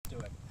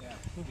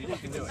You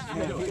can do it.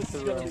 You can do it.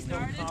 It's no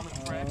common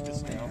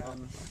practice now.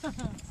 So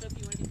if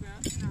you want to get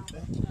drowned?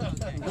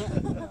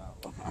 No.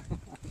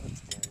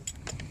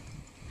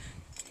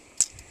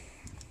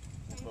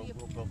 Okay.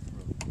 We'll go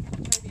through.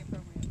 Try to be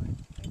appropriate.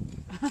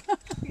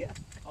 Yeah.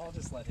 I'll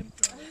just let him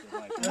throw it.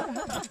 Like,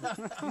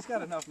 he's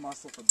got enough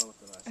muscle for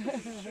both of us.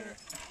 Sure.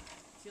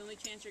 It's the only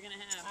chance you're going to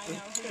have. I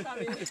know, he's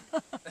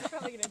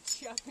probably going to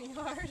chuck me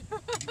hard.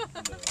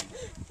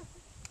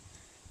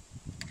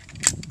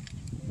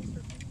 Thanks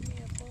for feeding me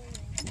a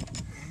bowling.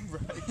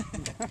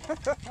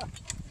 Right.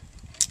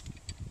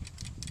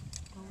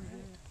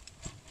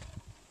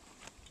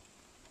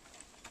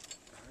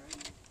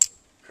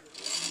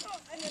 Oh,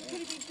 and then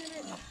baby did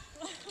it.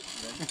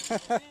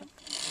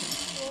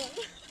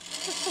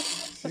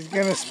 She's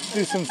gonna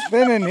do some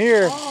spinning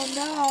here. Oh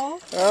no.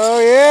 Oh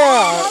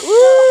yeah!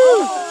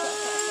 Woo!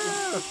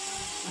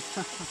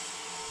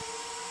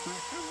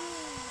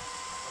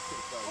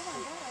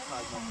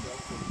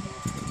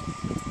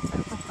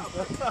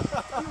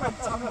 You went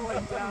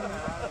tumbling down and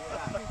out of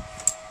that.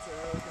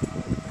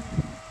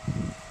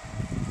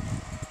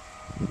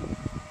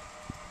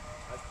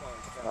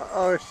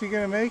 Oh, is she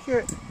gonna make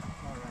it? For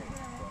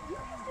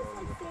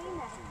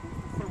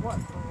what?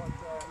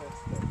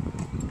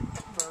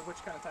 For which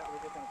kind of tower?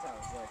 What kind of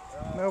towers?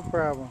 Like, No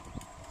problem.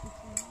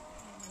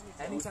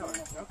 any tower.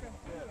 Okay.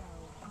 Yeah.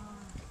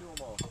 Do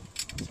them all.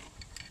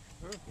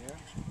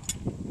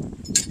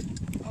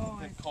 Oh,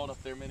 I've been called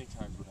up there many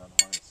times without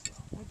a harness. So.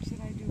 what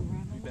should I do?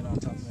 Run? You've been on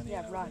top of any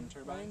Yeah, run. wind Run and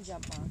turbines?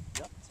 jump on.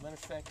 Yep. As a matter of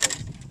fact,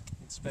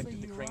 I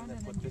inspected the crane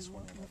that put this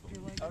one in. I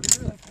believe. Oh, did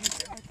you really?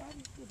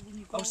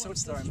 Oh, so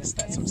it's the, I missed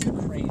that. So it's the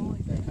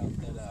crane that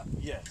helped that,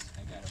 Yes.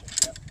 I got it.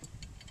 Yep.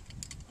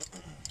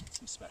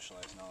 Some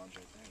specialized knowledge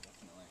right there,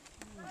 definitely.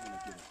 I'm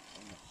gonna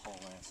haul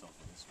ass off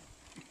of this one.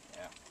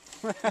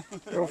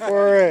 Yeah. Go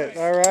for it.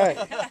 All right.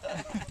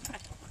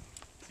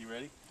 Is he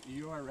ready?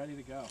 You are ready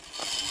to go.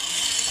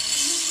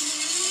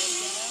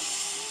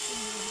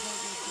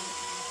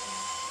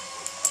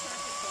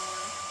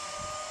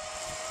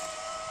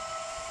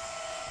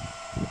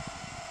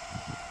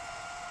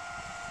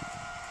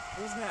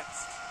 Who's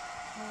next?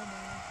 Oh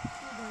man.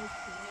 You guys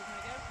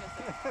want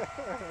to go?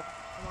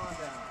 Come on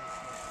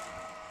down.